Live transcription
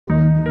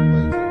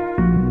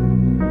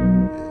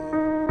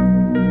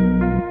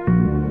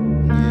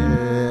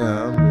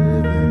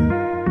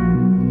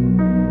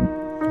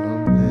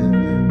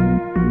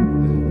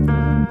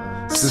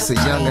a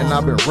youngin',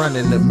 I've been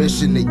running the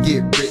mission to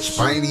get rich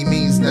by any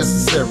means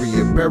necessary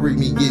and bury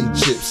me getting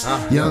chips.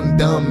 Young,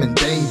 dumb, and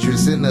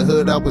dangerous. In the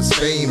hood, I was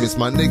famous.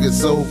 My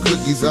niggas sold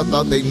cookies, I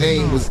thought they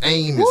name was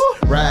Amos.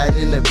 Ride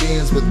in the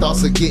Benz with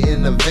thoughts of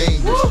getting the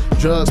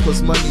Vegas. Drugs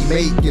plus money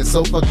making,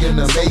 so fucking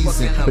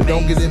amazing. But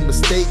don't get it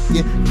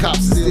mistaken,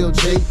 cops are still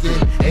jaking.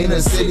 Ain't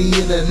a city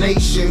in the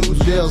nation whose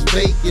jail's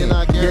vacant.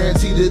 I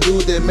guarantee the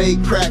dude that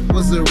made crack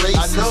was a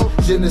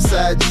racist.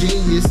 Genocide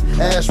genius,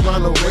 ask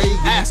Ronald Reagan.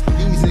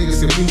 These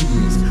niggas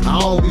comedians, I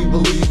don't be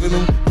believing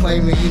them.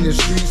 Claiming in the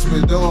streets,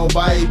 but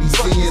nobody be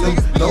seeing them.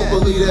 Don't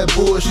believe that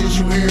bullshit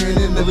you hearing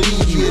in the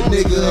media.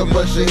 Nigga,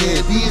 bust your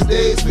head these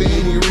days for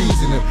any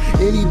reason.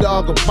 Any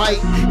dog a bite,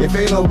 if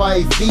ain't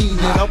nobody feeding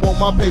it. I want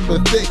my paper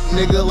thick,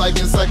 nigga, like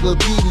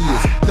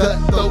encyclopedias.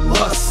 Cutthroat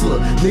hustler,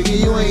 nigga,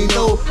 you ain't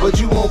know, but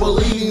you won't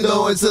believe him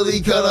though until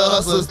he cut a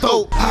hustler's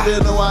throat.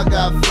 Even though I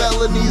got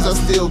felonies, I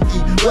still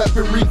keep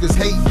weaponry, cause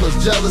hate plus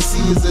jealousy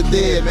is a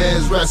dead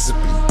man's recipe.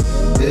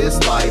 This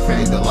life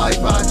ain't the life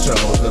I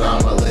chose, but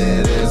I'ma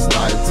live this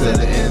life to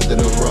the end of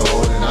the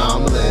road, and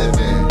I'm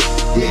living.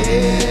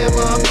 Yeah,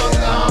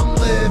 motherfucker, I'm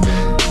living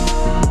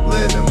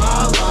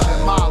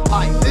my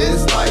life.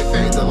 This life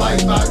ain't the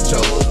life I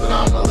chose, but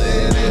I'ma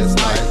live this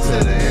life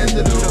to the end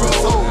of the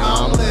road, and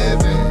I'm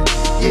living.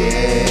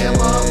 Yeah,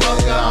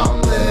 motherfucker,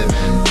 I'm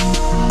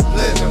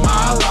living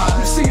my life.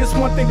 You see, it's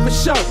one thing for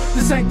sure,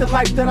 this ain't the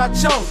life that I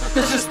chose,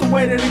 that's just the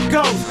way that it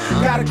goes.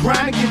 Gotta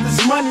grind, get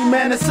this money,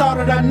 man, that's all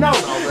that I know.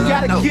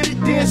 Gotta get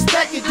it, then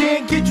stack it,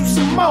 then get you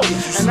some more.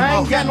 And I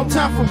ain't got no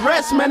time for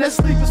rest, man, that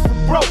sleep is for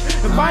broke.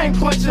 If I ain't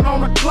punching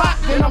on the clock,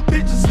 then I'm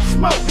pitching some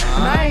smoke.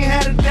 And I ain't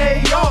had a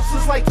day off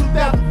since like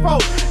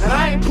 2004. And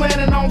I ain't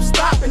planning on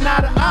stopping,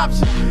 not an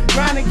option.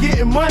 Grinding,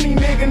 getting money,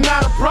 nigga,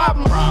 not a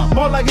problem.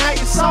 More like how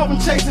you solving,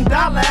 chasing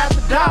dollar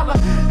after dollar.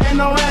 And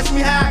don't ask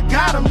me how I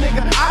got them,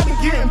 nigga. I been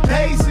getting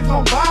paid, sick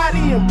on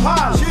body and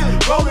polish.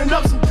 Rolling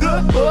up some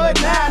good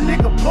bud, now a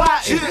nigga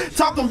plotting.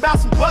 Talking about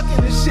some bucket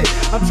and shit.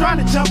 I'm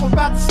trying to jump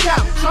about the sky,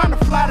 trying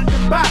to fly to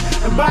Dubai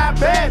and buy a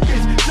bad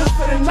bitch just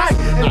for the night.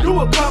 And do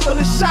a couple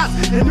of shots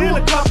and then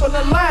a couple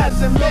of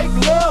lines and make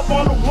love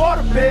on the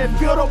waterbed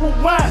filled up with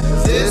wine.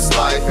 This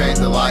life ain't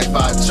the life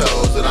I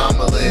chose, but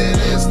I'ma live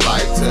this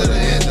life to the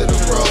end of the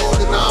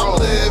road, and I'm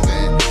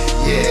living.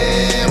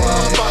 Yeah,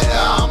 motherfucker,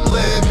 I'm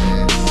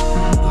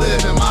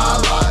living my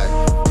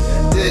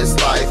life. This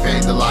life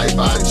ain't the life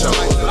I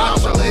chose, but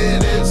I'ma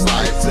live this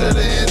life to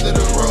the end of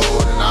the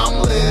road, and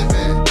I'm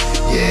living.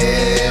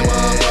 Yeah,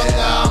 motherfucker,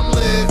 I'm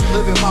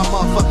living my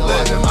motherfucking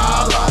life. Living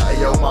my life.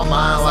 Yo, my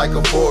mind like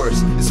a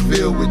forest, it's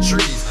filled with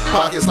trees.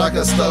 Pockets like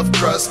a stuffed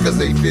crust, cause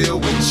they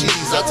filled with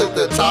cheese. I took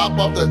the top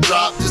off the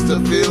drop just to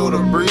feel the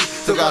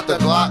breeze. Took out the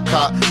Glock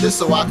cop just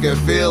so I can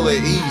feel at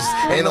ease.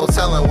 Ain't no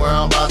telling where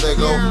I'm about to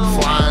go,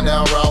 flying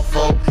down Route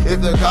 4.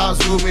 If the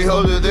cops move me,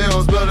 hold it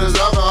down, spill this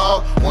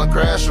alcohol. One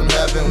crash from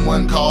heaven,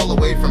 one call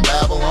away from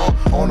Babylon.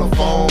 On the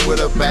phone with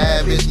a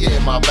bad bitch,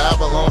 getting my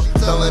Babylon. She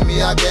telling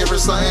me I gave her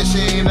something she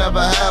ain't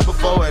never had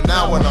before. And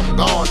now when I'm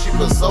gone, she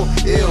was so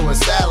ill and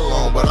sad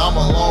alone. But I'm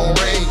a Lone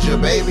Ranger,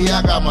 baby,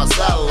 I got my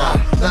saddle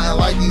on. Nothing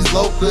like these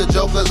local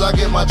jokers, I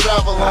get my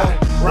travel on.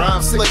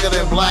 Rhyme slicker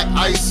than black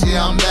ice,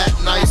 yeah, I'm that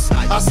nice.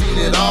 I seen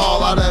it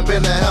all, I done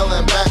been to hell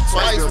and back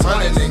twice.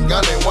 Running and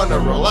gunning, wanna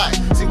relax,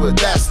 see what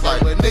that's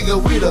like. But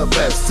nigga, we the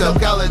best, tell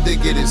Khaled to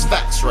get his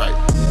facts right.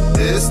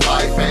 This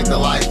life ain't the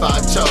life I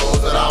chose,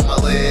 but I'ma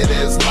live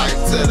this life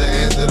to the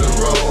end of the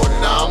road,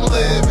 and I'm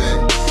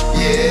living.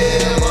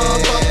 Yeah,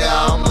 motherfucker,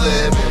 I'm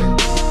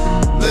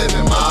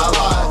living my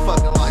life.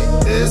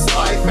 This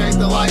life ain't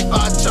the life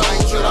I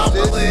chose, but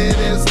I'ma live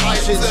this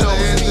life to the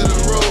end of the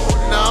road,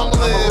 and I'm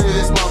living.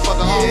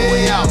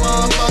 Yeah,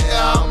 motherfucker,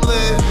 I'm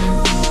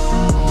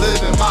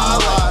living my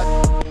life.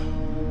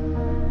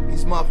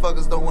 These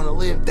motherfuckers don't wanna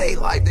live their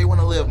life, they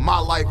wanna live my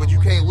life, but you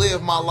can't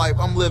live my life,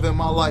 I'm living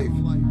my life.